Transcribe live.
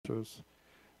pastors.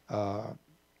 Uh,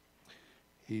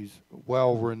 he's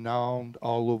well renowned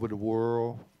all over the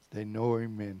world. They know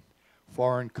him in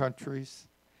foreign countries,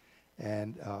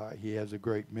 and he has a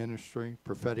great ministry,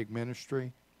 prophetic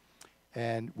ministry.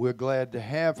 And we're glad to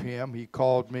have him. He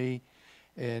called me,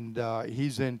 and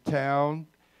he's in town,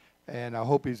 and I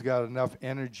hope he's got enough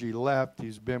energy left.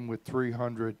 He's been with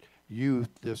 300 youth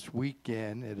this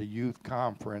weekend at a youth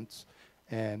conference,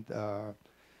 and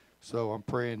so I'm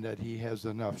praying that he has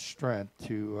enough strength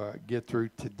to get through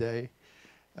today.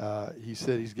 He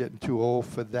said he's getting too old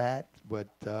for that, but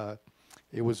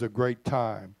it was a great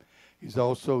time. He's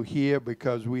also here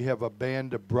because we have a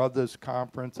Band of Brothers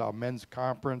conference, our men's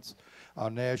conference, our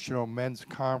national men's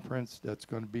conference that's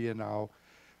going to be in our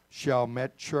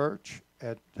Chalmette Church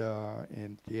at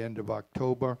in the end of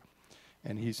October,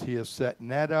 and he's here setting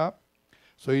that up.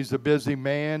 So he's a busy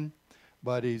man,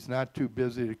 but he's not too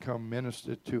busy to come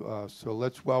minister to us. So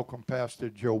let's welcome Pastor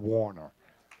Joe Warner.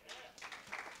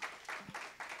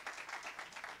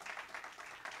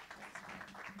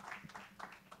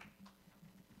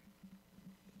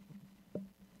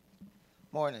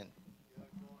 Morning.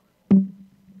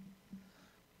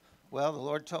 Well, the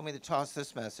Lord told me to toss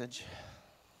this message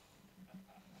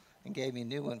and gave me a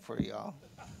new one for y'all.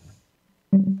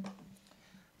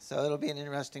 So it'll be an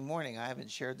interesting morning. I haven't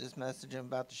shared this message I'm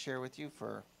about to share with you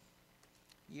for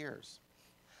years.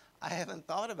 I haven't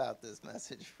thought about this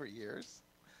message for years.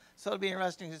 So it'll be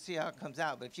interesting to see how it comes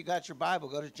out. But if you got your Bible,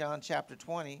 go to John chapter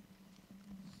 20.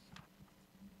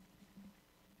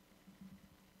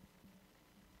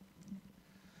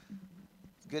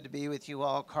 It's good to be with you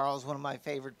all. Carl's one of my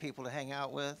favorite people to hang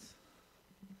out with.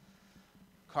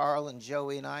 Carl and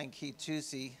Joey and I and Keith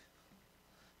Tucci.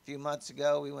 A few months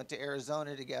ago, we went to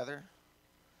Arizona together.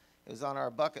 It was on our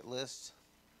bucket list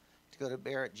to go to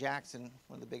Barrett-Jackson,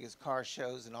 one of the biggest car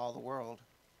shows in all the world.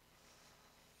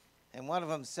 And one of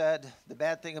them said, the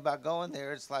bad thing about going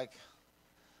there, it's like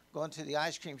going to the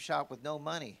ice cream shop with no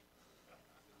money.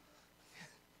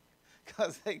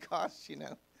 Because they cost,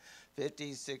 $50,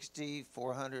 $60,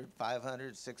 $400,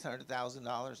 $500,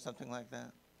 $600,000, something like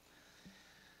that.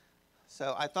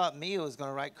 So I thought Mia was going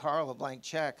to write Carl a blank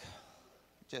check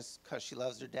just because she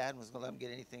loves her dad and was going to let him get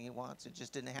anything he wants. It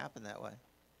just didn't happen that way.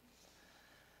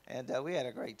 And we had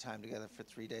a great time together for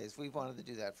 3 days. We wanted to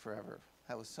do that forever.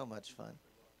 That was so much fun.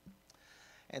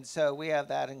 And so we have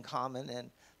that in common.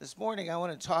 And this morning I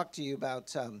want to talk to you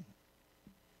about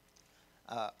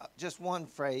just one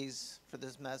phrase for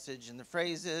this message. And the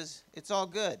phrase is, it's all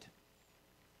good.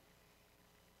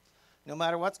 No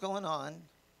matter what's going on,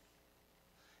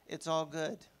 it's all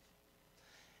good.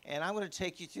 And I'm going to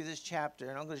take you through this chapter,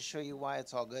 and I'm going to show you why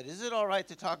it's all good. Is it all right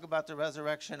to talk about the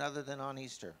resurrection other than on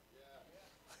Easter?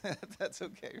 Yeah. That's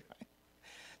okay, right?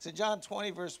 So John 20,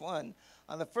 verse 1.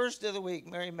 On the first day of the week,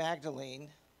 Mary Magdalene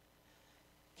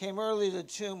came early to the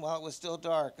tomb while it was still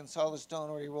dark and saw the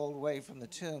stone already rolled away from the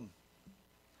tomb.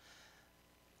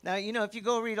 Now, if you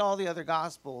go read all the other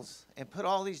Gospels and put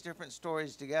all these different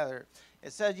stories together,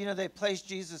 it said, they placed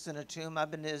Jesus in a tomb.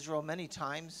 I've been to Israel many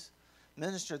times,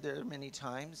 ministered there many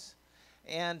times,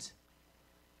 and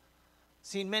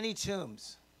seen many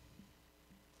tombs.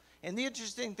 And the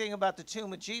interesting thing about the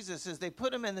tomb of Jesus is they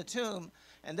put him in the tomb,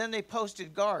 and then they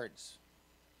posted guards.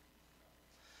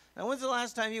 Now, when's the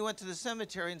last time you went to the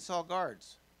cemetery and saw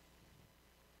guards?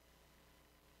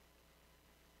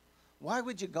 Why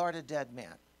would you guard a dead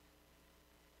man?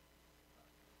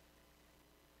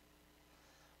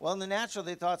 Well, in the natural,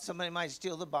 they thought somebody might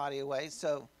steal the body away,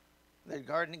 so they're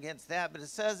guarding against that. But it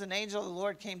says an angel of the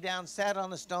Lord came down, sat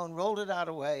on the stone, rolled it out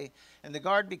away, and the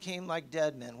guard became like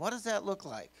dead men. What does that look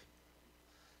like?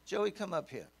 Joey, come up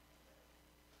here.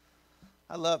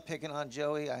 I love picking on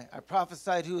Joey. I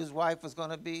prophesied who his wife was going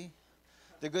to be.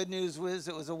 The good news was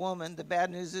it was a woman. The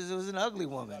bad news is it was an ugly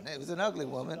woman. It was an ugly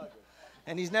woman.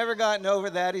 And he's never gotten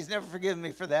over that. He's never forgiven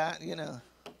me for that,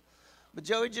 But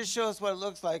Joey, just show us what it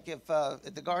looks like if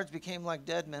the guards became like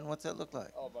dead men. What's that look like?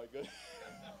 Oh, my goodness.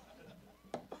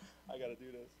 I got to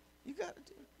do this. You got to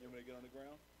do it. You want me to get on the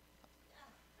ground?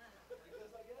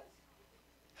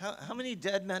 How many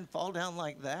dead men fall down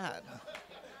like that?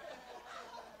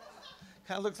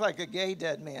 Kind of looks like a gay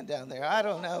dead man down there. I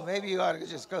don't know. Maybe you ought to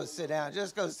just go sit down.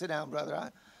 Just go sit down, brother.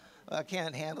 I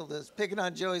can't handle this. Picking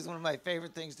on Joey is one of my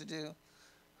favorite things to do.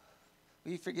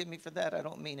 Will you forgive me for that? I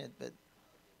don't mean it, but...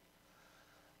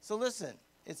 So listen,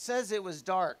 it says it was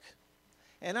dark.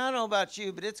 And I don't know about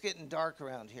you, but it's getting dark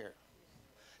around here.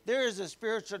 There is a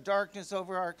spiritual darkness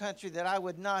over our country that I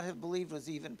would not have believed was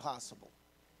even possible.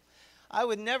 I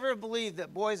would never have believed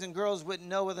that boys and girls wouldn't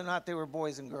know whether or not they were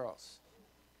boys and girls.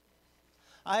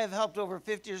 I have helped over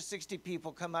 50 or 60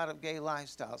 people come out of gay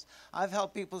lifestyles. I've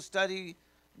helped people study,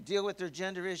 deal with their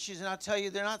gender issues, and I'll tell you,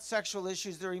 they're not sexual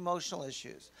issues, they're emotional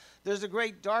issues. There's a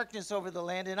great darkness over the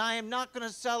land, and I am not going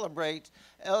to celebrate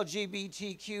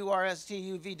LGBTQ,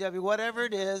 RSTU, VW, whatever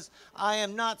it is. I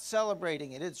am not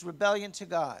celebrating it. It's rebellion to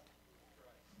God.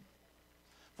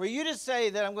 For you to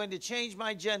say that I'm going to change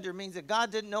my gender means that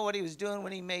God didn't know what he was doing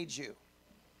when he made you.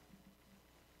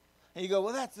 And you go,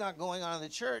 well, that's not going on in the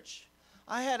church.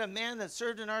 I had a man that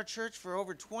served in our church for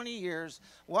over 20 years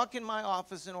walk in my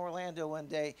office in Orlando one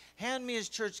day, hand me his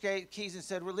church keys and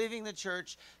said, we're leaving the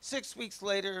church. 6 weeks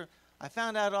later, I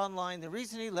found out online the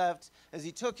reason he left is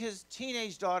he took his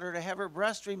teenage daughter to have her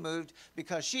breast removed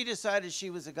because she decided she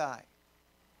was a guy.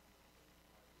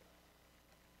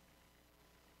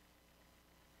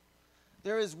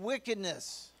 There is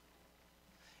wickedness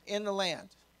in the land.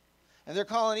 And they're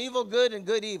calling evil good and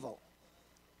good evil.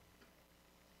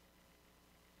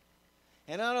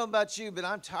 And I don't know about you, but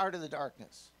I'm tired of the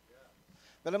darkness.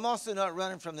 But I'm also not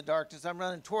running from the darkness. I'm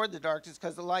running toward the darkness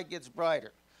because the light gets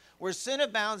brighter. Where sin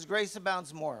abounds, grace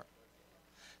abounds more.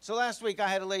 So last week I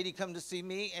had a lady come to see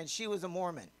me, and she was a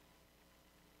Mormon.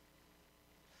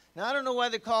 Now, I don't know why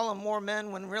they call them more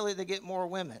men when really they get more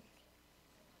women.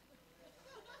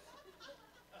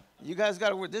 You guys got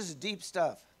to work. This is deep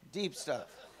stuff. Deep stuff.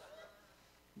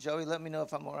 Joey, let me know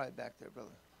if I'm all right back there,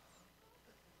 brother.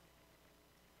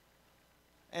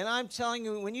 And I'm telling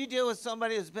you, when you deal with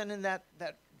somebody that's been in that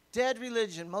dead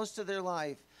religion most of their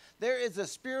life, there is a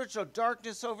spiritual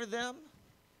darkness over them.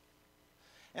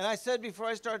 And I said before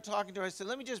I started talking to her, I said,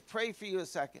 let me just pray for you a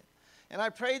second. And I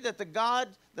prayed that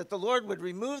the Lord would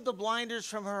remove the blinders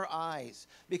from her eyes.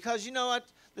 Because you know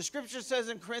what? The scripture says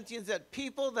in Corinthians that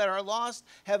people that are lost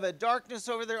have a darkness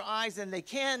over their eyes and they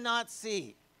cannot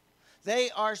see.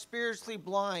 They are spiritually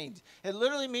blind. It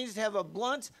literally means to have a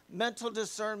blunt mental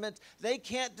discernment. They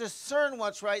can't discern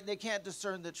what's right, and they can't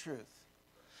discern the truth.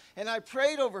 And I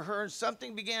prayed over her, and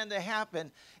something began to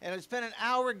happen, and I spent an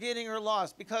hour getting her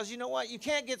lost. Because you know what? You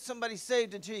can't get somebody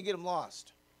saved until you get them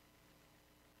lost.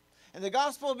 And the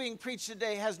gospel being preached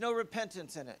today has no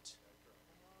repentance in it.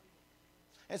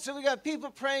 And so we got people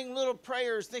praying little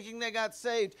prayers thinking they got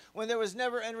saved when there was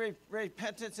never any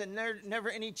repentance and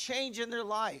never any change in their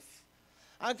life.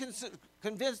 I'm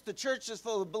convinced the church is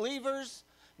full of believers,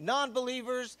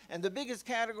 non-believers, and the biggest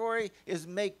category is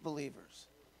make-believers.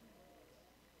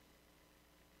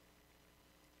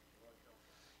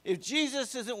 If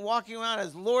Jesus isn't walking around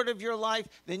as Lord of your life,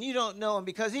 then you don't know him,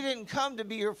 because he didn't come to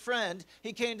be your friend.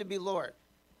 He came to be Lord.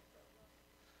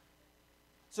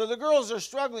 So the girls are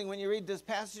struggling when you read this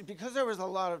passage because there was a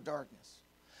lot of darkness.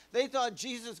 They thought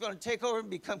Jesus was going to take over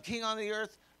and become king on the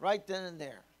earth right then and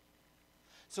there.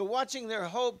 So watching their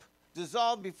hope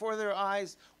dissolve before their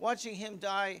eyes, watching him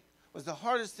die, was the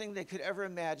hardest thing they could ever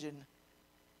imagine.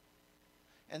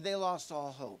 And they lost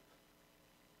all hope.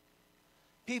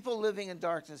 People living in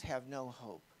darkness have no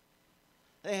hope.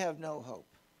 They have no hope.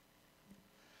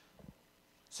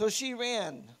 So she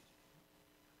ran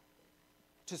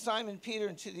to Simon Peter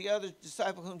and to the other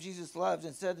disciple whom Jesus loved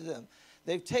and said to them,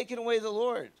 they've taken away the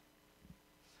Lord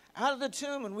out of the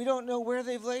tomb, and we don't know where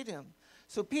they've laid him.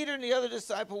 So Peter and the other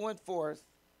disciple went forth,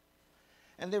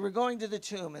 and they were going to the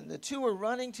tomb, and the two were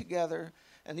running together,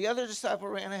 and the other disciple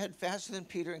ran ahead faster than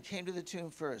Peter and came to the tomb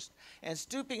first. And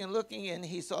stooping and looking in,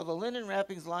 he saw the linen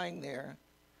wrappings lying there,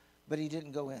 but he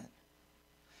didn't go in.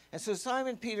 And so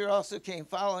Simon Peter also came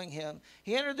following him.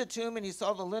 He entered the tomb, and he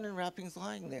saw the linen wrappings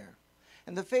lying there,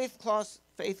 and the face cloth,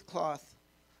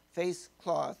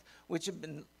 which had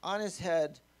been on his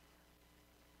head,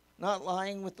 not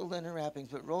lying with the linen wrappings,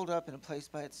 but rolled up in a place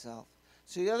by itself.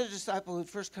 So the other disciple who had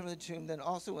first come to the tomb then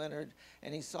also entered,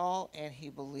 and he saw and he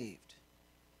believed.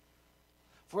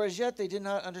 For as yet they did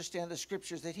not understand the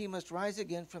scriptures that he must rise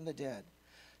again from the dead.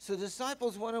 So the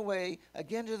disciples went away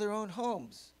again to their own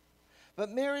homes.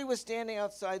 But Mary was standing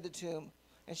outside the tomb,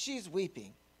 and she's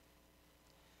weeping.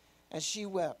 And she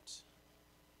wept.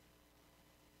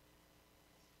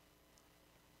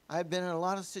 I've been in a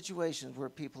lot of situations where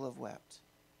people have wept.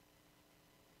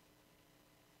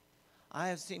 I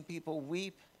have seen people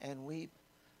weep and weep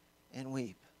and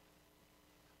weep.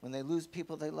 When they lose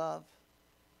people they love,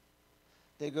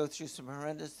 they go through some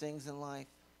horrendous things in life.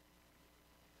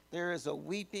 There is a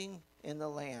weeping in the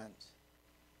land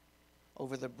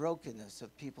over the brokenness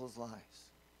of people's lives.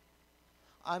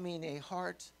 I mean, a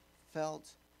heartfelt,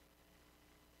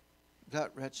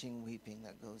 gut-wrenching weeping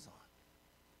that goes on.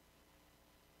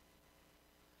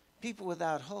 People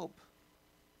without hope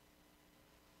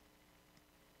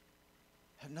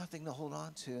have nothing to hold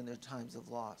on to in their times of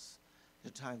loss,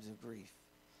 their times of grief.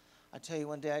 I tell you,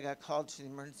 one day I got called to the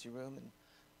emergency room, and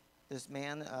this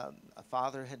man, a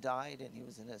father had died, and he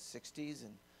was in his 60s,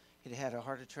 and he'd had a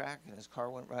heart attack, and his car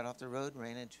went right off the road and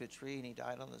ran into a tree, and he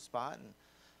died on the spot, and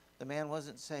the man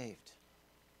wasn't saved.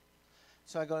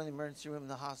 So I go to the emergency room in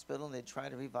the hospital, and they tried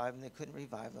to revive him. They couldn't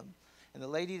revive him. And the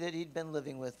lady that he'd been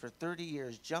living with for 30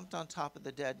 years jumped on top of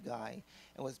the dead guy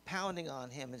and was pounding on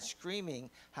him and screaming,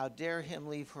 "How dare him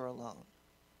leave her alone?"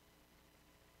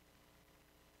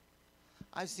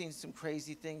 I've seen some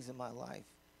crazy things in my life,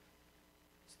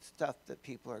 stuff that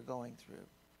people are going through.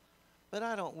 But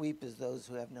I don't weep as those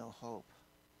who have no hope.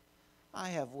 I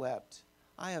have wept.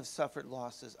 I have suffered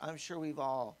losses. I'm sure we've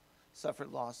all suffered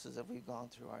losses as we've gone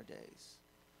through our days.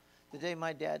 The day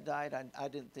my dad died, I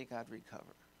didn't think I'd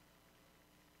recover.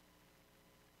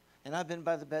 And I've been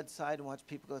by the bedside and watched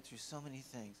people go through so many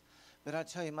things. But I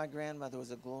tell you, my grandmother was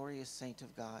a glorious saint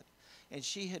of God. And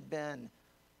she had been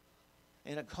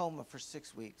in a coma for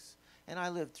 6 weeks. And I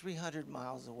lived 300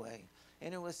 miles away.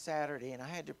 And it was Saturday, and I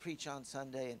had to preach on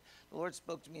Sunday. And the Lord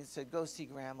spoke to me and said, "Go see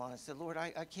Grandma." And I said, "Lord,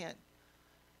 I can't."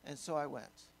 And so I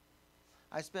went.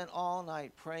 I spent all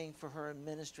night praying for her and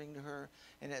ministering to her.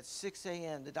 And at 6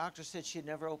 a.m., the doctor said she'd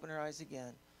never open her eyes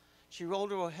again. She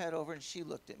rolled her head over and she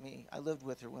looked at me. I lived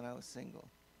with her when I was single.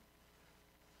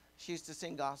 She used to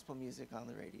sing gospel music on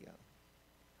the radio.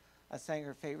 I sang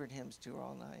her favorite hymns to her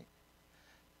all night.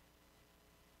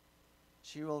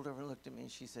 She rolled over and looked at me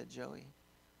and she said, "Joey,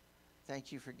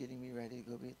 thank you for getting me ready to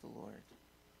go be with the Lord.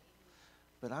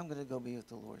 But I'm going to go be with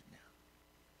the Lord now."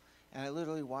 And I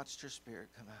literally watched her spirit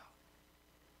come out.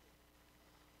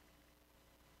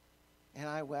 And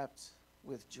I wept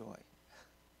with joy.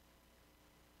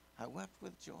 I wept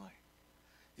with joy.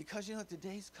 Because you know, the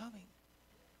day's coming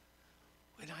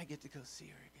when I get to go see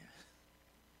her again.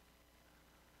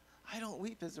 I don't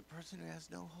weep as a person who has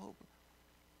no hope.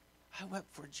 I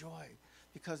wept for joy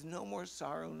because no more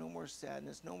sorrow, no more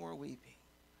sadness, no more weeping.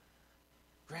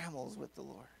 Grandma's with the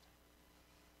Lord,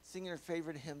 singing her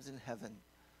favorite hymns in heaven.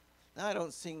 Now, I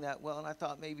don't sing that well, and I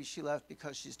thought maybe she left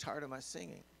because she's tired of my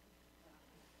singing.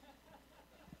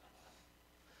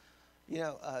 You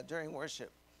know, during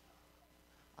worship,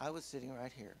 I was sitting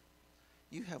right here.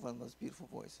 You have one of the most beautiful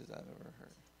voices I've ever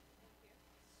heard.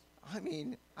 I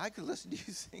mean, I could listen to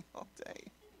you sing all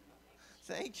day.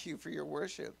 Thank you for your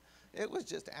worship. It was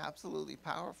just absolutely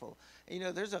powerful. And, you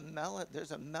know, there's a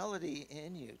melody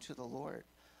in you to the Lord.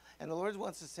 And the Lord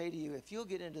wants to say to you, if you'll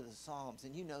get into the Psalms,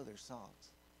 and you know their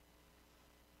songs,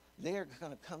 they are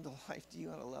going to come to life to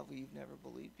you on a level you've never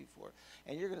believed before.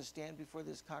 And you're going to stand before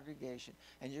this congregation,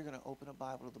 and you're going to open a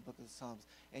Bible to the book of the Psalms,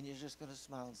 and you're just going to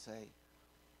smile and say,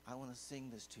 "I want to sing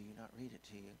this to you, not read it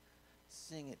to you.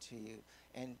 Sing it to you."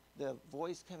 And the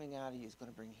voice coming out of you is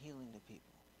going to bring healing to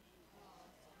people.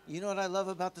 You know what I love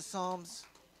about the Psalms?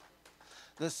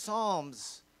 The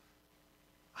Psalms,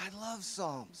 I love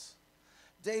Psalms.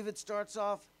 David starts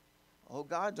off, "Oh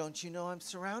God, don't you know I'm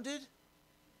surrounded?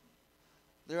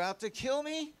 They're out to kill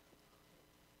me.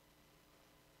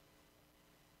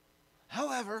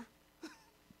 However,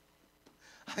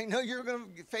 I know you're going to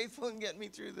be faithful and get me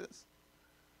through this."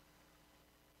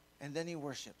 And then he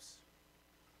worships.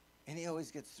 And he always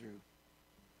gets through.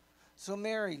 So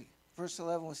Mary, verse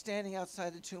 11, was standing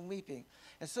outside the tomb weeping.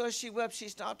 And so as she wept, she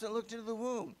stopped and looked into the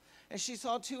womb. And she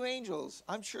saw two angels.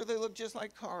 I'm sure they looked just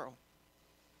like Carl.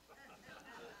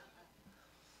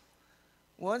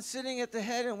 One sitting at the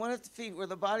head and one at the feet where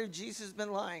the body of Jesus had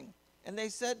been lying. And they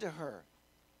said to her,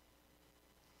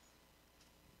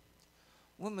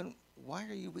 "Woman, why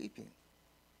are you weeping?"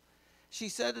 She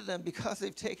said to them, "Because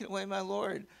they've taken away my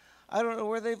Lord. I don't know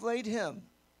where they've laid him."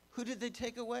 Who did they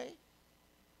take away?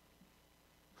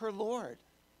 Her Lord.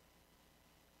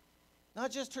 Not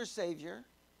just her Savior,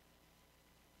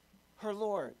 her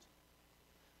Lord.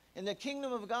 In the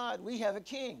kingdom of God, we have a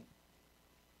king.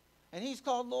 And he's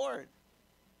called Lord.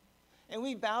 And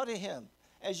we bow to him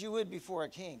as you would before a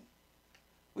king.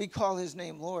 We call his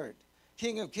name Lord.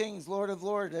 King of kings, Lord of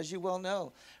lords, as you well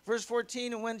know. Verse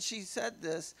 14, and when she said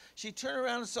this, she turned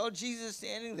around and saw Jesus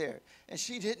standing there. And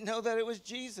she didn't know that it was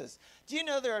Jesus. Do you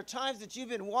know there are times that you've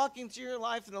been walking through your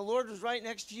life and the Lord was right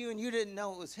next to you and you didn't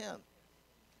know it was him?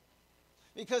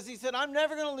 Because he said, "I'm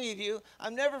never going to leave you.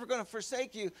 I'm never going to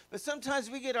forsake you." But sometimes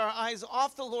we get our eyes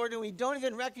off the Lord and we don't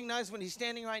even recognize when he's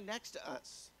standing right next to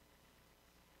us.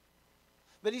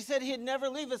 But he said he'd never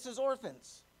leave us as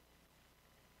orphans.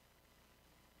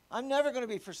 I'm never going to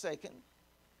be forsaken.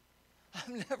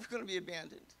 I'm never going to be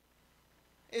abandoned.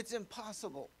 It's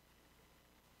impossible.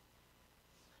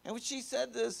 And when she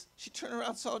said this, she turned around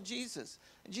and saw Jesus.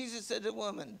 And Jesus said to the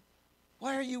woman,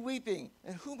 "Why are you weeping?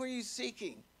 And whom are you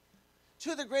seeking?"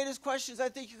 Two of the greatest questions I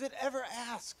think you could ever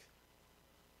ask.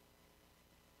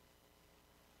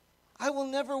 I will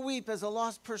never weep as a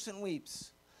lost person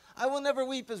weeps. I will never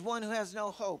weep as one who has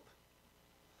no hope.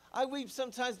 I weep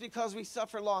sometimes because we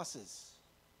suffer losses.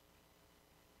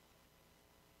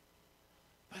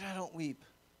 But I don't weep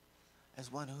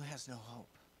as one who has no hope.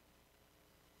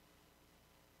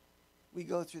 We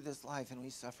go through this life and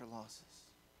we suffer losses.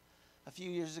 A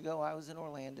few years ago, I was in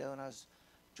Orlando and I was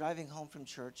driving home from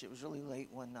church. It was really late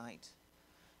one night.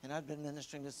 And I'd been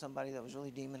ministering to somebody that was really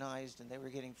demonized and they were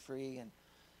getting free. And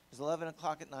it was 11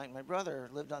 o'clock at night. My brother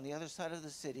lived on the other side of the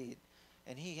city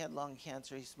and he had lung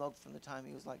cancer. He smoked from the time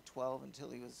he was like 12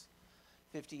 until he was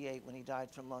 58 when he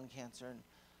died from lung cancer. And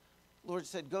the Lord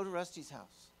said, go to Rusty's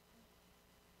house.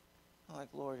 I'm like,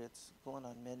 Lord, it's going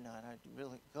on midnight. I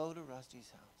really go to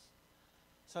Rusty's house.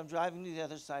 So I'm driving to the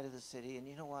other side of the city, and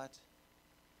you know what?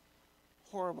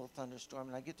 Horrible thunderstorm.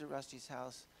 And I get to Rusty's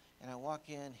house, and I walk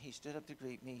in. He stood up to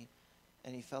greet me,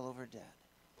 and he fell over dead.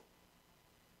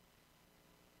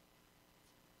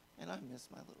 And I miss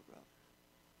my little brother.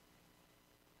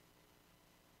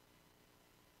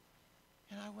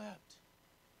 And I wept.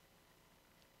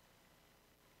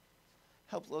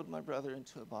 Helped load my brother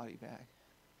into a body bag.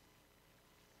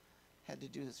 Had to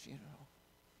do his funeral.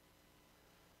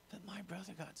 But my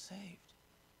brother got saved.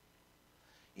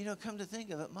 You know, come to think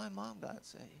of it, my mom got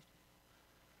saved.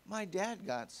 My dad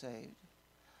got saved.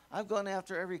 I've gone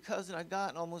after every cousin I got,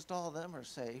 and almost all of them are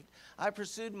saved. I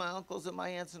pursued my uncles and my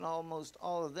aunts, and almost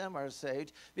all of them are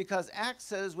saved, because Acts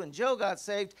says when Joe got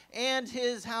saved, and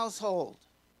his household.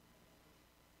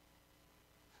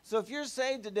 So if you're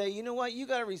saved today, you know what? You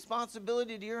got a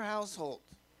responsibility to your household.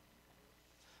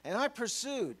 And I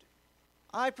pursued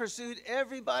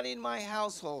everybody in my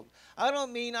household. I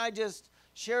don't mean I just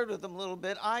shared with them a little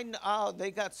bit.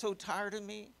 They got so tired of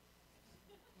me.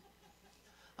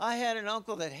 I had an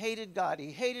uncle that hated God. He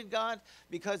hated God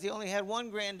because he only had one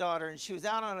granddaughter, and she was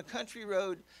out on a country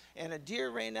road, and a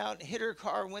deer ran out and hit her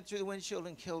car and went through the windshield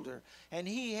and killed her. And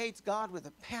he hates God with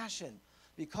a passion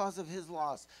because of his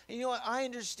loss. And you know what? I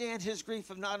understand his grief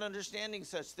of not understanding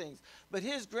such things. But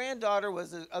his granddaughter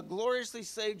was a gloriously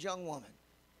saved young woman.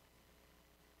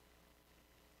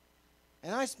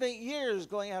 And I spent years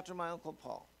going after my Uncle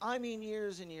Paul. I mean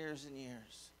years and years and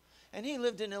years. And he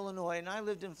lived in Illinois, and I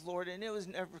lived in Florida, and it was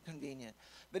never convenient.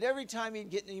 But every time he'd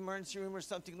get in the emergency room or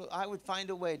something, I would find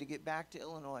a way to get back to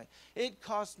Illinois. It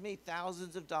cost me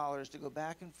thousands of dollars to go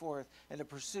back and forth and to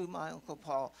pursue my Uncle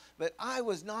Paul. But I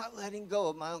was not letting go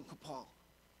of my Uncle Paul.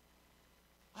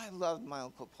 I loved my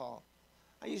Uncle Paul.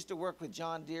 I used to work with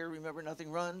John Deere. Remember,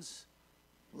 nothing runs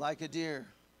like a deer.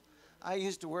 I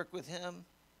used to work with him,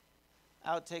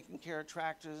 out taking care of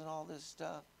tractors and all this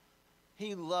stuff.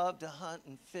 He loved to hunt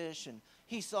and fish, and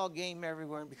he saw game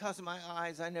everywhere. And because of my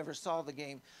eyes, I never saw the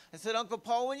game. I said, Uncle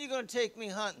Paul, when are you going to take me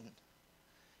hunting?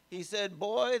 He said,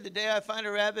 boy, the day I find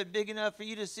a rabbit big enough for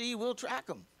you to see, we'll track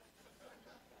him.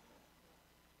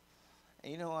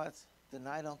 And you know what? The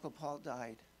night Uncle Paul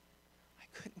died, I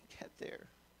couldn't get there.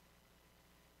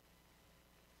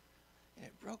 And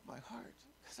it broke my heart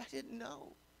because I didn't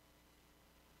know.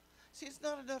 See, it's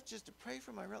not enough just to pray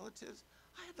for my relatives.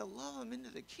 I had to love them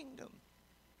into the kingdom.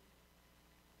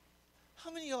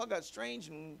 How many of y'all got strange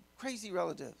and crazy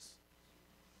relatives?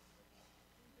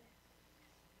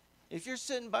 If you're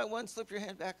sitting by one, slip your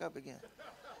hand back up again.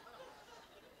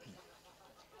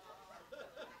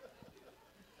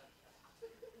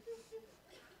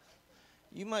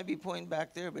 You might be pointing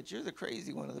back there, but you're the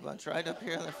crazy one of the bunch, right up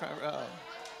here in the front row.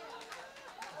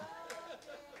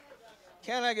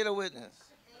 Can I get a witness?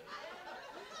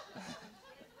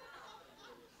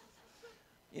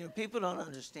 You know, people don't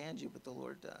understand you, but the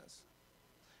Lord does.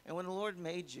 And when the Lord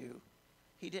made you,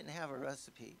 he didn't have a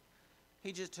recipe.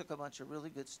 He just took a bunch of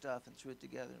really good stuff and threw it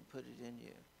together and put it in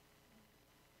you.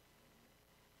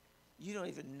 You don't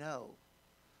even know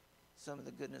some of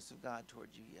the goodness of God toward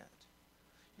you yet.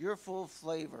 You're full of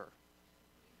flavor.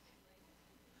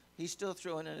 He's still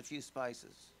throwing in a few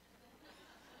spices.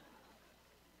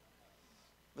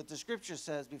 But the scripture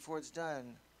says before it's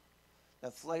done,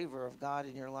 the flavor of God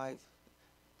in your life,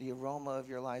 the aroma of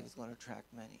your life is going to attract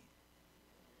many.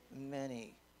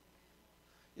 Many.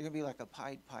 You're going to be like a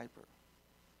Pied Piper.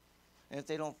 And if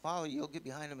they don't follow you, you'll get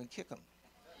behind them and kick them.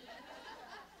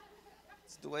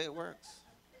 It's the way it works.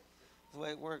 It's the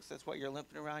way it works. That's why you're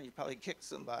limping around. You probably kicked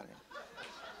somebody.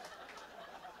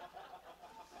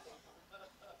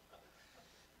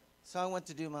 So I went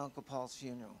to do my Uncle Paul's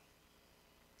funeral.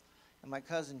 And my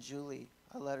cousin Julie,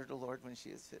 I led her to the Lord when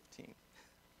she was 15.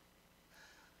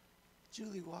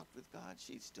 Julie walked with God.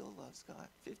 She still loves God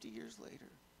 50 years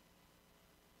later.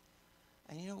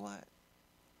 And you know what?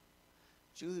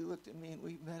 Julie looked at me, and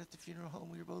we met at the funeral home.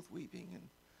 We were both weeping. And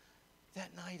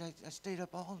That night, I stayed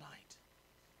up all night.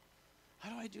 How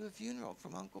do I do a funeral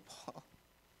from Uncle Paul?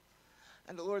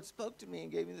 And the Lord spoke to me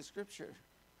and gave me the scripture.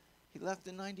 He left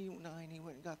the 99, he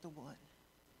went and got the one.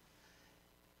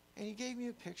 And he gave me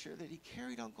a picture that he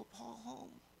carried Uncle Paul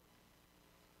home.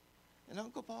 And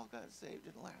Uncle Paul got saved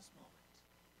in the last moment.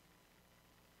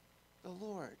 The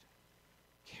Lord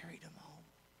carried him home.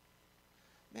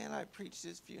 Man, I preached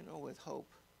his funeral with hope.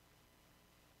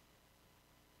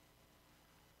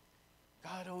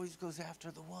 God always goes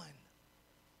after the one.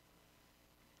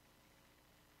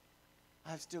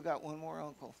 I've still got one more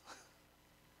uncle.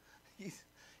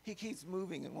 He keeps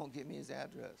moving and won't give me his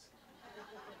address.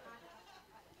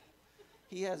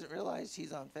 He hasn't realized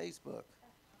he's on Facebook.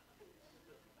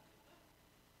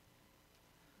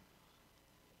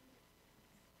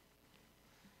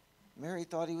 Mary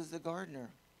thought he was the gardener.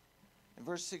 In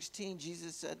verse 16,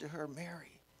 Jesus said to her,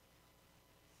 Mary.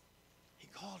 He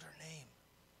called her name.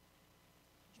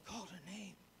 He called her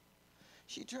name.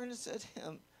 She turned and said to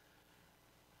him,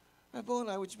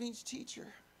 Rabboni, which means teacher.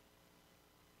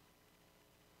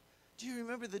 Do you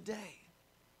remember the day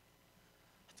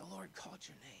that the Lord called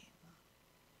your name?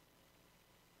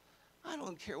 I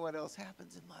don't care what else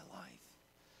happens in my life.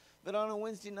 But on a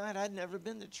Wednesday night, I'd never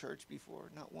been to church before,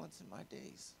 not once in my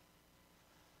days.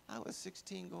 I was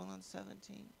 16 going on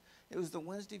 17. It was the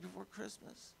Wednesday before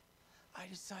Christmas. I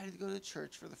decided to go to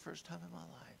church for the first time in my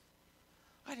life.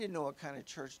 I didn't know what kind of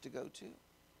church to go to.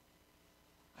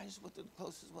 I just went to the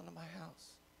closest one to my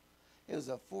house. It was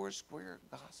a 4-square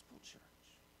gospel church.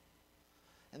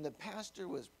 And the pastor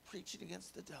was preaching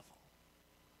against the devil.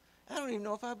 I don't even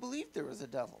know if I believed there was a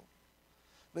devil.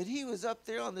 But he was up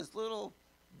there on this little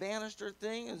banister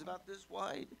thing. It was about this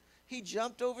wide. He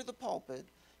jumped over the pulpit,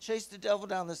 chased the devil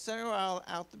down the center aisle,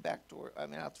 out the back door,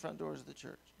 out the front doors of the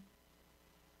church.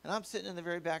 And I'm sitting in the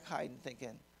very back hiding,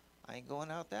 thinking, I ain't going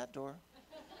out that door.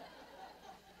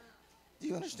 Do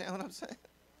you understand what I'm saying?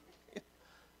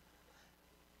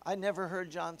 I never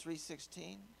heard John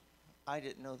 3:16. I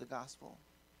didn't know the gospel.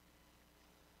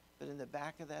 But in the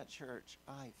back of that church,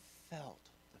 I felt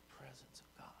the presence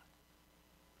of God.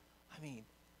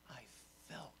 I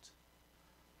felt.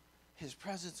 His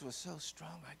presence was so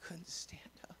strong I couldn't stand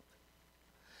up.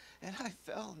 And I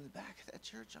fell in the back of that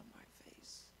church on my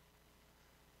face.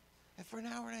 And for an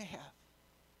hour and a half,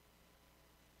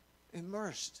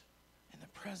 immersed in the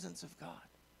presence of God,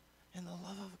 in the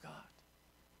love of God.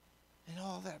 In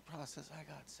all that process, I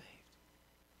got saved.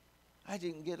 I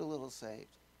didn't get a little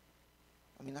saved.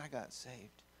 I got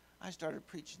saved. I started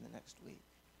preaching the next week.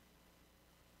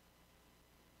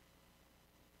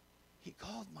 He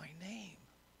called my name.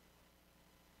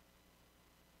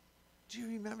 Do you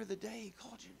remember the day he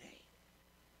called your name?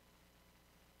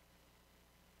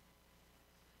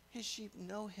 His sheep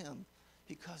know him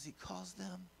because he calls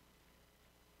them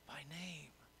by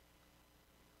name.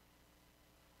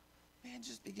 Man,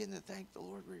 just begin to thank the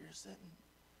Lord where you're sitting.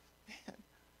 Man,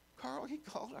 Carl, he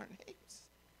called our names.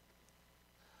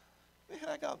 Man,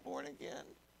 I got born again.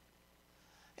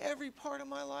 Every part of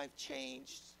my life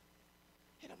changed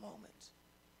in a moment.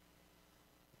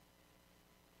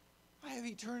 I have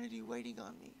eternity waiting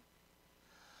on me.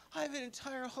 I have an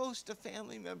entire host of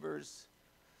family members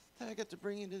that I get to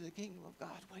bring into the kingdom of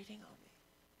God waiting on me.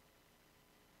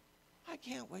 I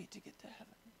can't wait to get to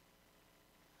heaven.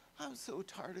 I'm so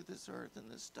tired of this earth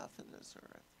and this stuff in this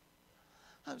earth.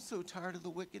 I'm so tired of the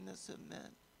wickedness of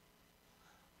men.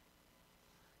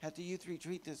 At the youth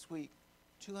retreat this week,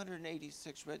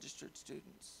 286 registered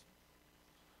students.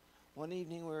 One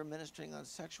evening we were ministering on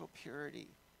sexual purity.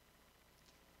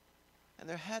 And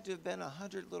there had to have been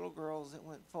 100 little girls that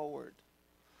went forward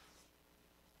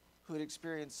who had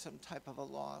experienced some type of a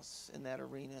loss in that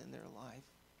arena in their life.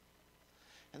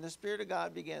 And the Spirit of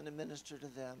God began to minister to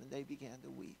them, and they began to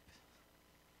weep.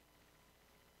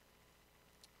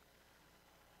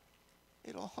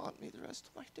 It'll haunt me the rest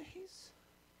of my days,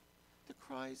 the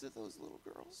cries of those little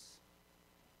girls.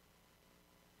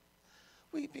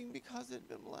 Weeping because they'd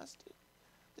been molested,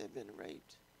 they'd been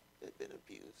raped, they'd been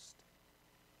abused.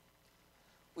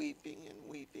 Weeping and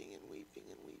weeping and weeping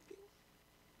and weeping.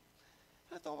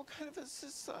 I thought, what kind of a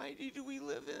society do we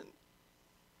live in?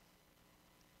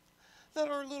 That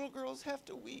our little girls have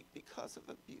to weep because of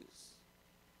abuse.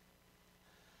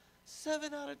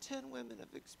 7 out of 10 women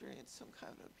have experienced some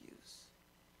kind of abuse.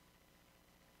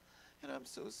 And I'm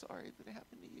so sorry if it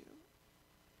happened to you.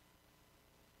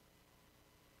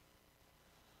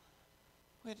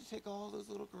 We had to take all those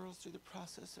little girls through the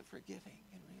process of forgiving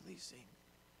and releasing.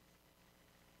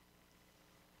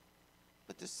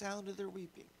 But the sound of their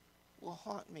weeping will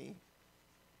haunt me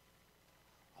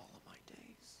all of my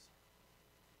days.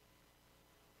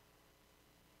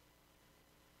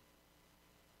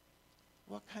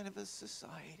 What kind of a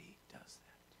society does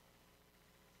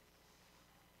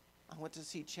that? I went to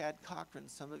see Chad Cochran.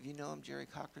 Some of you know him, Jerry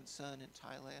Cochran's son, in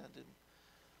Thailand, and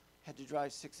had to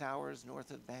drive 6 hours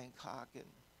north of Bangkok, and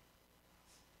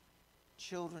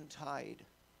children tied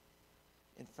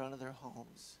in front of their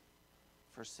homes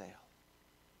for sale.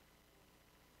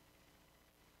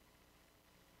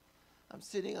 I'm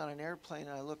sitting on an airplane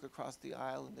and I look across the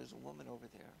aisle and there's a woman over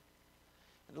there.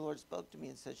 And the Lord spoke to me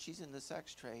and said, she's in the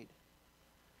sex trade.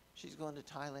 She's going to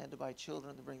Thailand to buy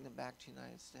children to bring them back to the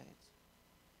United States.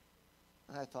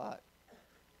 And I thought,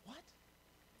 what?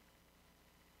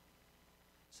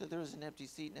 So there was an empty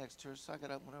seat next to her, so I got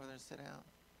up and went over there and sat down.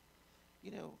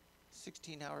 You know,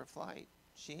 16-hour flight.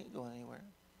 She ain't going anywhere.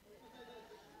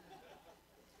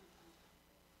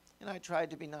 And I tried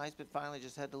to be nice, but finally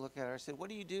just had to look at her. I said, what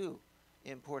do you do?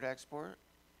 Import, export?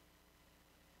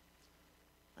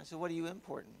 I said, what are you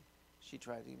importing? She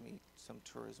tried to give me some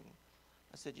tourism.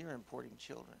 I said, you're importing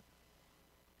children.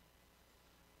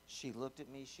 She looked at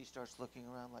me. She starts looking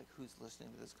around like, who's listening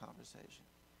to this conversation?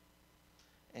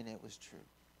 And it was true.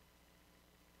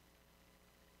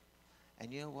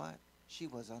 And you know what? She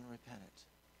was unrepentant.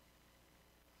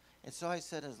 And so I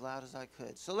said as loud as I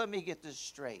could, so let me get this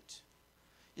straight.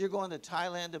 You're going to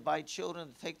Thailand to buy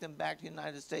children to take them back to the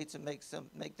United States and make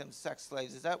them sex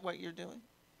slaves. Is that what you're doing?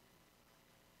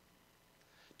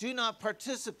 Do not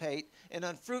participate in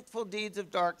unfruitful deeds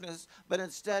of darkness, but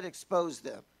instead expose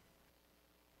them.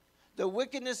 The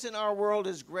wickedness in our world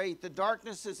is great. The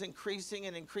darkness is increasing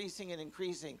and increasing and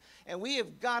increasing. And we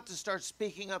have got to start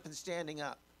speaking up and standing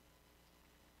up.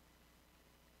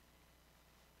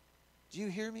 Do you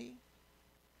hear me?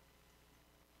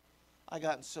 I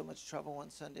got in so much trouble one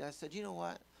Sunday. I said, you know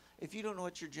what? If you don't know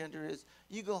what your gender is,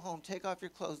 you go home, take off your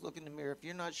clothes, look in the mirror. If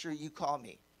you're not sure, you call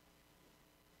me.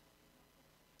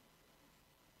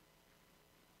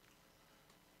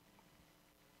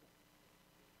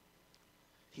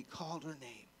 He called her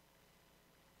name.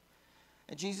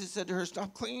 And Jesus said to her,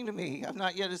 stop clinging to me. I've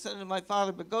not yet ascended to my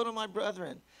Father, but go to my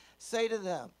brethren. Say to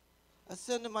them,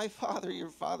 ascend to my Father, your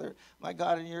Father, my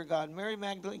God and your God. Mary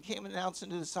Magdalene came and announced to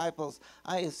the disciples,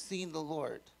 I have seen the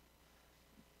Lord.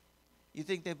 You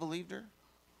think they believed her?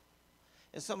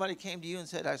 If somebody came to you and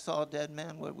said, I saw a dead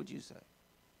man, what would you say?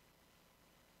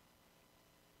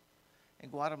 In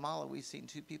Guatemala, we've seen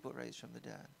 2 people raised from the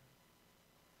dead.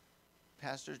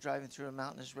 Pastor's driving through a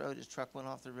mountainous road. His truck went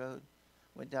off the road,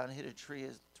 went down and hit a tree.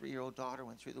 His 3-year-old daughter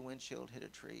went through the windshield, hit a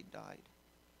tree, died.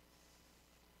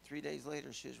 3 days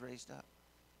later, she was raised up.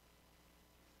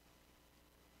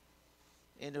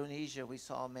 Indonesia, we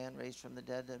saw a man raised from the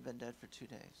dead that had been dead for 2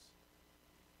 days.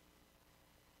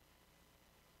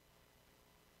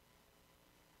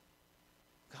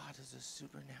 God is a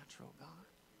supernatural God.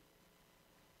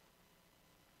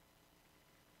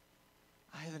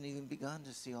 I haven't even begun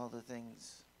to see all the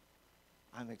things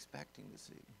I'm expecting to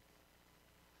see.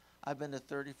 I've been to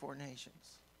 34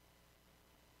 nations.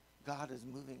 God is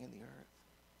moving in the earth.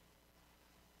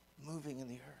 Moving in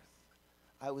the earth.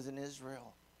 I was in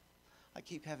Israel. I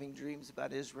keep having dreams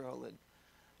about Israel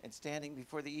and standing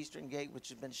before the Eastern Gate, which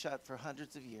has been shut for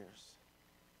hundreds of years.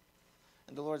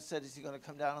 And the Lord said, is he going to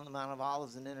come down on the Mount of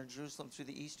Olives and enter Jerusalem through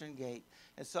the Eastern Gate?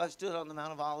 And so I've stood on the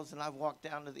Mount of Olives and I've walked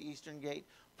down to the Eastern Gate,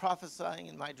 prophesying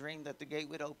in my dream that the gate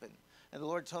would open. And the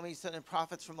Lord told me he's sending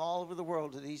prophets from all over the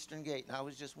world to the Eastern Gate, and I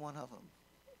was just one of them.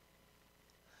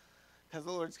 Because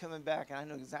the Lord's coming back, and I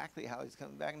know exactly how he's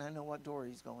coming back, and I know what door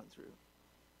he's going through.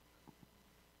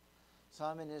 So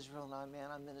I'm in Israel, and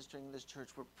I'm ministering in this church.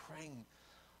 We're praying,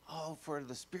 for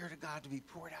the Spirit of God to be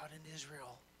poured out in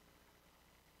Israel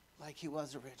like he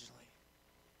was originally.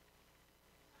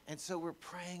 And so we're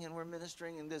praying and we're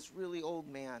ministering, and this really old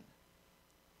man,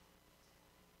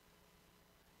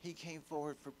 he came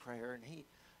forward for prayer, and he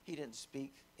didn't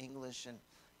speak English, and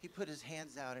he put his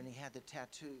hands out, and he had the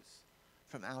tattoos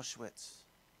from Auschwitz.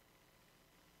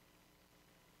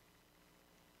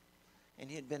 And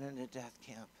he had been in a death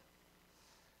camp.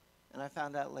 And I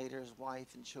found out later his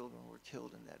wife and children were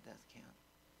killed in that death camp.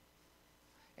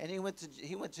 And he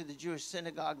went to the Jewish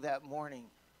synagogue that morning,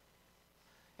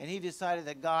 and he decided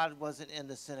that God wasn't in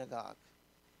the synagogue.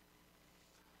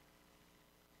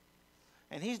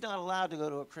 And he's not allowed to go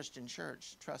to a Christian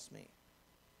church, trust me.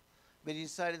 But he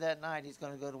decided that night he's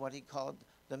going to go to what he called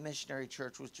the missionary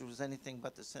church, which was anything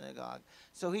but the synagogue.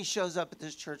 So he shows up at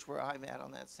this church where I'm at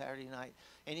on that Saturday night,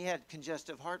 and he had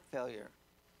congestive heart failure.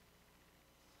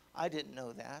 I didn't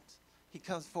know that. He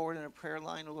comes forward in a prayer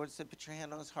line. The Lord said, put your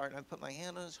hand on his heart. And I put my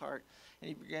hand on his heart, and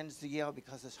he begins to yell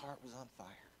because his heart was on fire.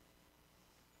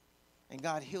 And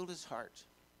God healed his heart.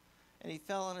 And he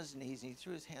fell on his knees, and he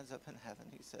threw his hands up in heaven.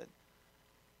 He said,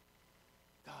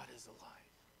 is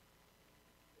alive.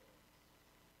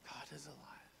 God is alive.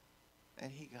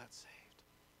 And he got saved.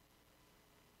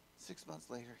 6 months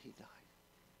later, he died.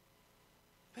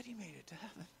 But he made it to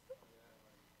heaven.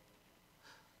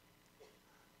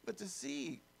 But to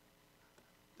see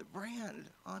the brand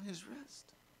on his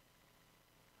wrist,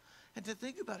 and to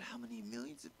think about how many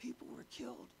millions of people were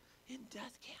killed in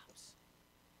death camps.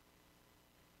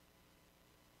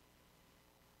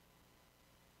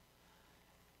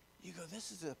 You go,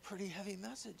 this is a pretty heavy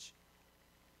message.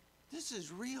 This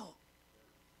is real.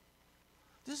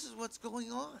 This is what's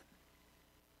going on.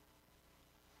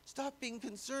 Stop being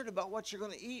concerned about what you're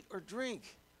going to eat or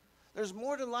drink. There's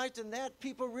more to life than that.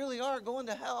 People really are going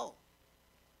to hell.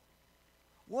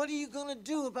 What are you going to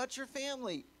do about your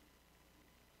family?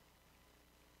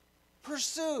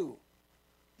 Pursue.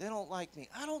 They don't like me.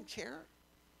 I don't care.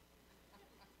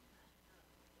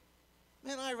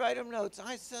 Man, I write them notes.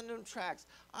 I send them tracts.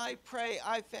 I pray.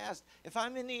 I fast. If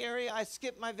I'm in the area, I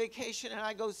skip my vacation and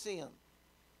I go see them.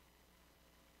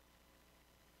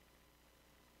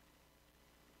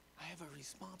 I have a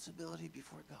responsibility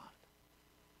before God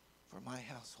for my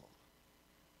household.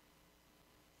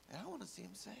 And I want to see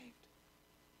him saved.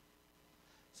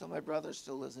 So my brother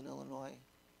still lives in Illinois.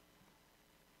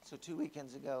 So 2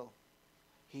 weekends ago,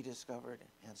 he discovered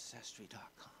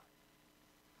Ancestry.com.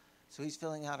 So he's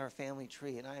filling out our family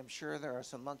tree, and I am sure there are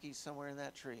some monkeys somewhere in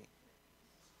that tree.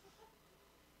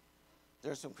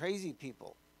 There are some crazy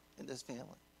people in this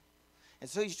family. And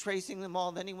so he's tracing them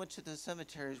all. Then he went to the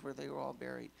cemeteries where they were all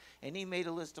buried. And he made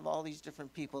a list of all these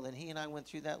different people. Then he and I went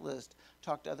through that list,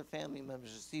 talked to other family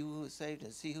members to see who was saved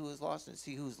and see who was lost and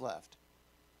see who's left.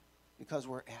 Because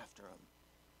we're after them.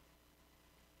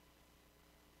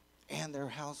 And their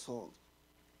household.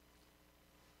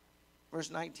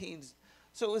 Verse 19.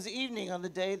 So it was evening on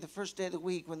the first day of the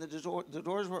week, when the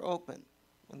doors were open.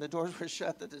 When the doors were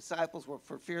shut, the disciples were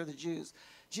for fear of the Jews.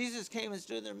 Jesus came and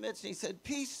stood in their midst, and he said,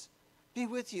 "Peace be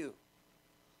with you."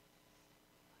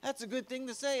 That's a good thing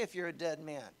to say if you're a dead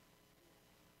man.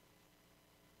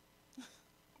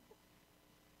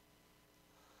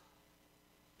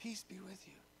 Peace be with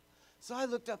you. So I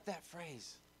looked up that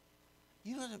phrase.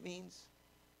 You know what it means?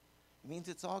 It means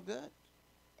it's all good.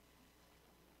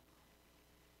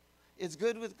 It's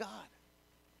good with God.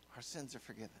 Our sins are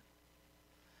forgiven.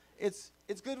 It's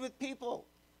good with people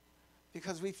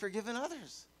because we've forgiven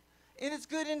others. And it's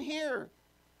good in here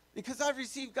because I've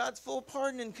received God's full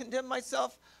pardon and condemned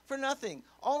myself for nothing.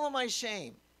 All of my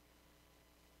shame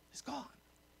is gone.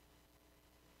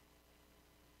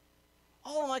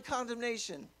 All of my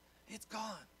condemnation, it's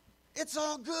gone. It's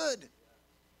all good.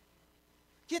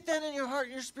 Get that in your heart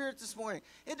and your spirit this morning.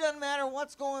 It doesn't matter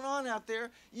what's going on out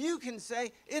there. You can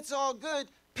say, it's all good.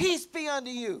 Peace be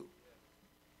unto you.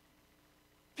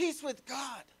 Peace with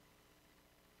God.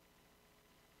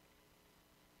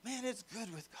 Man, it's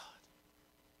good with God.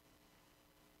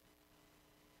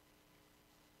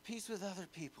 Peace with other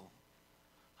people.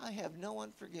 I have no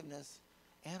unforgiveness,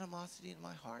 animosity in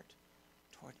my heart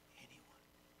toward anyone.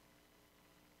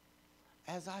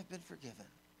 As I've been forgiven,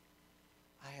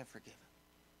 I have forgiven.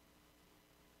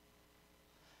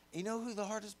 You know who the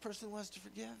hardest person was to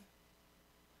forgive?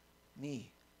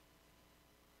 Me.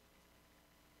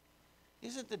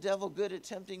 Isn't the devil good at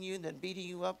tempting you and then beating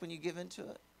you up when you give into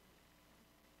it?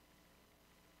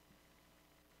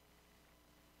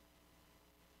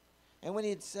 And when he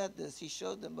had said this, he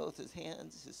showed them both his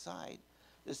hands, his side.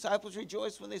 The disciples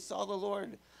rejoiced when they saw the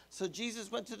Lord. So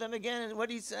Jesus went to them again, and what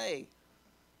did he say?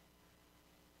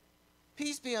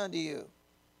 Peace be unto you.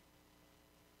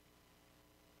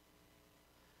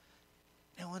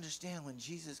 Now understand, when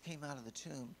Jesus came out of the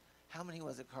tomb, how many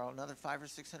was it, Carl? Another 500 or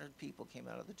 600 people came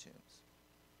out of the tombs.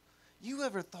 You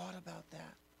ever thought about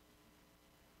that?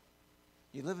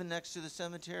 You living next to the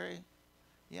cemetery?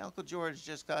 Yeah, Uncle George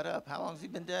just got up. How long has he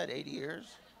been dead? 80 years?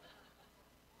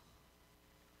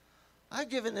 I've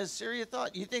given this serious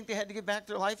thought. You think they had to get back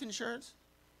their life insurance?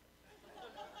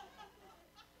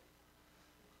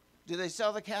 Do they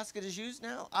sell the casket as used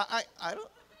now? I don't.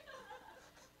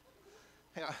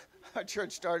 Hey, our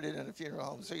church started in a funeral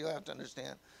home, so you'll have to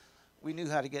understand. We knew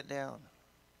how to get down.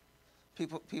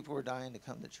 People were dying to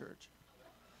come to church.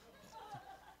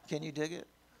 Can you dig it?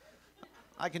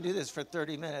 I can do this for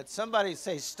 30 minutes. Somebody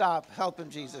say, stop. Help him,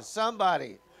 Jesus.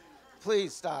 Somebody.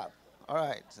 Please stop. All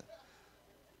right.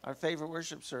 Our favorite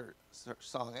worship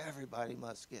song, Everybody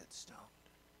Must Get Stoned.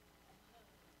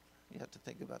 You have to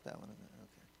think about that one a minute.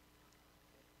 Okay.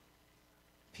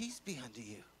 Peace be unto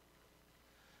you.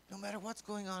 No matter what's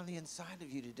going on the inside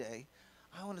of you today,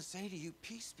 I want to say to you,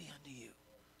 peace be unto you.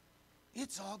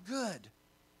 It's all good.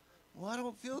 Well, I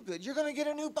don't feel good. You're going to get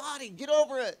a new body. Get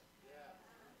over it.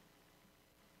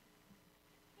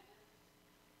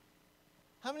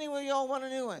 How many of y'all want a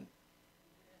new one?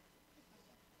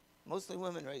 Mostly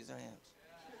women raise their hands.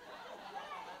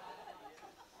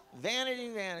 Vanity,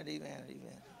 vanity, vanity,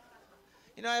 vanity.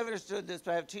 You know, I understood this,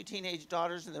 but I have 2 teenage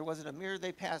daughters, and there wasn't a mirror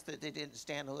they passed that they didn't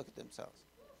stand and look at themselves.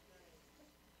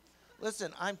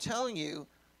 Listen, I'm telling you,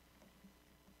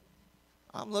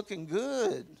 I'm looking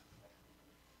good.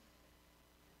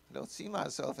 I don't see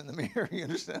myself in the mirror, you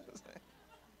understand what I'm saying?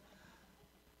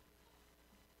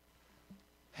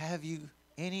 Have you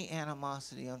any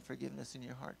animosity, unforgiveness in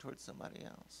your heart towards somebody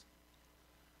else?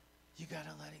 You got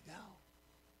to let it go.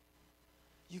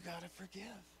 You got to forgive.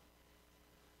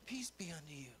 Peace be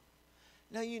unto you.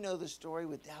 Now you know the story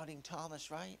with doubting Thomas,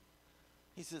 right?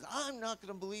 He says, I'm not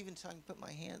going to believe until I can put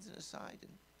my hands in his side.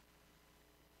 And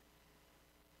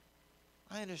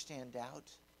I understand doubt.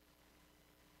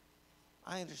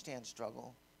 I understand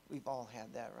struggle. We've all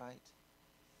had that, right?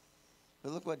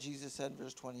 But look what Jesus said in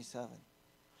verse 27.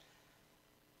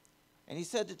 And he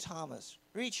said to Thomas,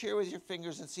 reach here with your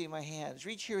fingers and see my hands.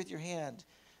 Reach here with your hand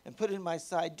and put it in my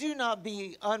side. Do not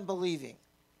be unbelieving,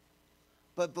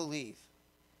 but believe.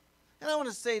 And I want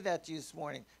to say that to you this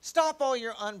morning. Stop all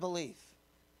your unbelief.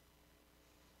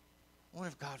 I wonder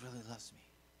if God really loves me.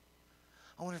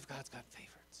 I wonder if God's got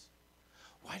favorites.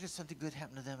 Why does something good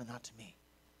happen to them and not to me?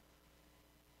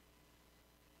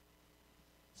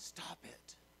 Stop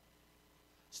it.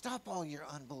 Stop all your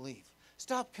unbelief.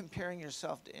 Stop comparing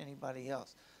yourself to anybody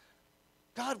else.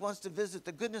 God wants to visit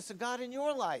the goodness of God in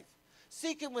your life.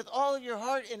 Seek Him with all of your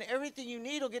heart, and everything you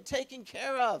need will get taken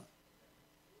care of.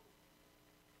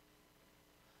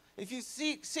 If you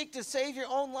seek to save your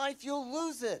own life, you'll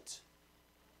lose it.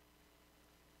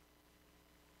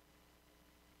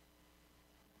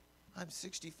 I'm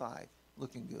 65,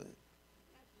 looking good.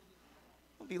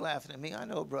 Don't be laughing at me. I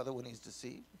know a brother when he's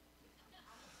deceived.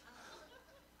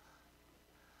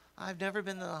 I've never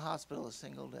been to the hospital a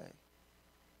single day.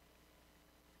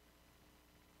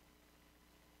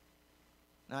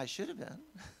 Now, I should have been.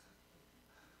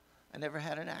 I never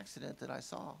had an accident that I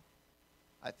saw.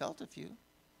 I felt a few.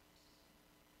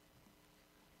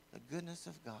 The goodness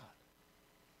of God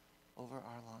over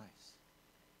our lives.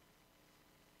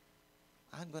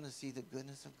 I'm going to see the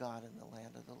goodness of God in the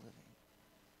land of the living.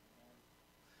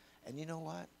 And you know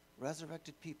what?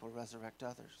 Resurrected people resurrect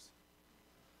others.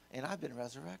 And I've been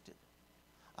resurrected.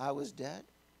 I was dead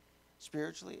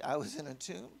spiritually. I was in a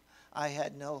tomb. I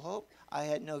had no hope. I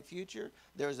had no future.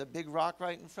 There was a big rock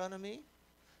right in front of me.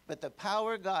 But the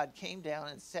power of God came down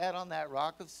and sat on that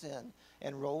rock of sin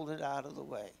and rolled it out of the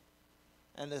way.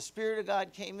 And the Spirit of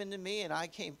God came into me, and I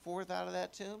came forth out of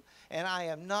that tomb. And I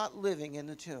am not living in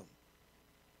the tomb.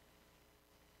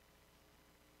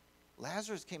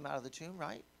 Lazarus came out of the tomb,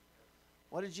 right?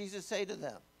 What did Jesus say to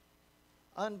them?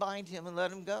 Unbind him and let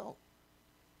him go.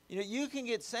 You know, you can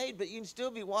get saved, but you can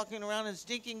still be walking around in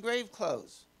stinking grave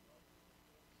clothes.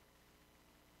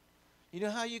 You know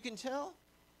how you can tell?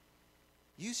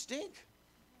 You stink.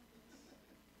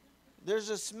 There's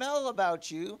a smell about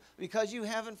you because you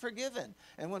haven't forgiven.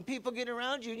 And when people get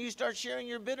around you and you start sharing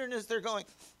your bitterness, they're going,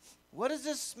 what is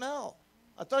this smell?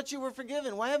 I thought you were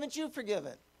forgiven. Why haven't you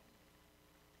forgiven?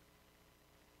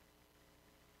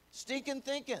 Stinking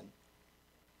thinking.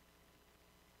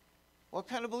 What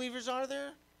kind of believers are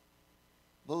there?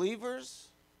 Believers,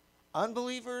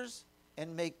 unbelievers,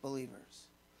 and make-believers.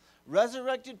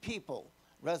 Resurrected people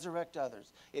resurrect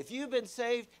others. If you've been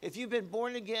saved, if you've been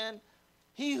born again,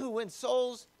 he who wins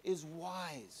souls is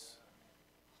wise.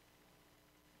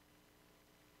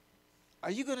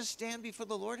 Are you going to stand before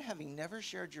the Lord having never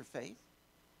shared your faith?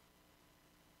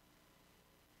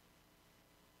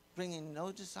 Bringing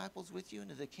no disciples with you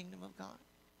into the kingdom of God?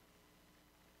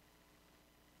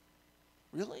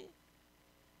 Really?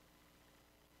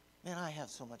 Man, I have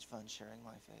so much fun sharing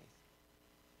my faith.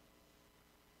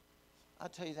 I'll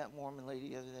tell you that Mormon lady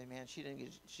the other day, man, she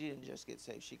didn't just get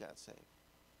saved, she got saved.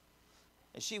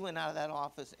 And she went out of that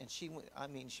office, and she went out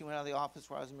of the office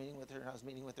where I was meeting with her, and I was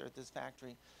meeting with her at this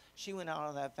factory. She went out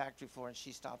on that factory floor, and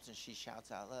she stops and she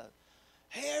shouts out loud,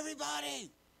 "Hey,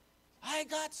 everybody, I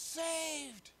got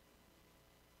saved."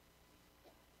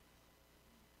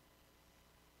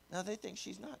 Now, they think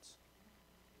she's nuts.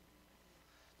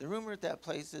 The rumor at that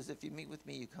place is if you meet with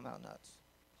me, you come out nuts.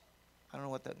 I don't know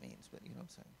what that means, but you know what I'm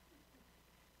saying.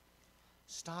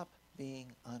 Stop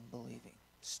being unbelieving.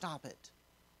 Stop it.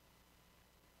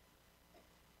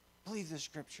 Believe the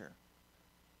scripture.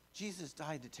 Jesus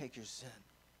died to take your sin.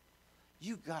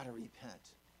 You got to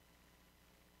repent.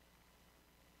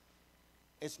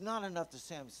 It's not enough to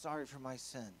say, I'm sorry for my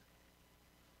sin.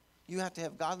 You have to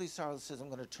have godly sorrow that says, I'm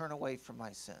going to turn away from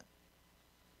my sin.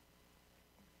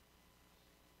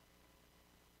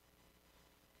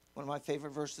 One of my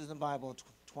favorite verses in the Bible,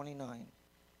 29.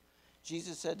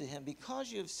 Jesus said to him,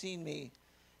 because you have seen me,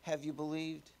 have you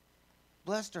believed?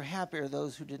 Blessed or happy are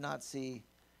those who did not see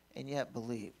and yet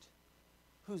believed.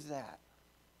 Who's that?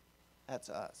 That's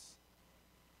us.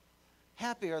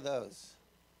 Happy are those.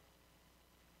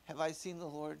 Have I seen the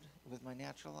Lord with my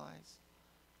natural eyes?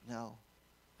 No,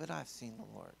 but I've seen the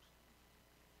Lord.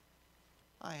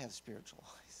 I have spiritual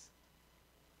eyes.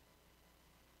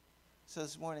 So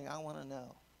this morning I want to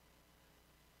know,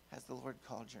 has the Lord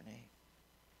called your name?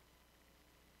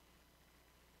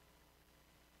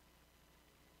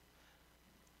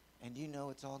 And you know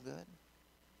it's all good?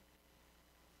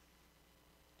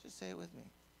 Just say it with me.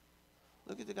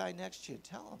 Look at the guy next to you.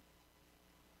 Tell him,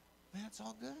 man, it's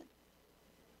all good.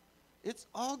 It's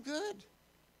all good.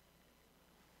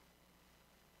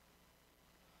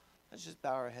 Let's just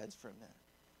bow our heads for a minute.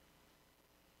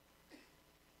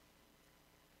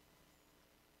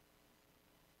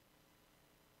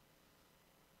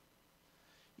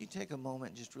 You take a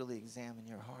moment and just really examine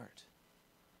your heart.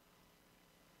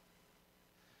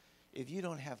 If you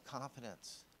don't have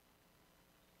confidence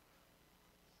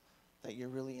that you're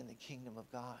really in the kingdom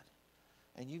of God,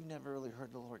 and you've never really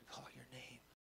heard the Lord call your name,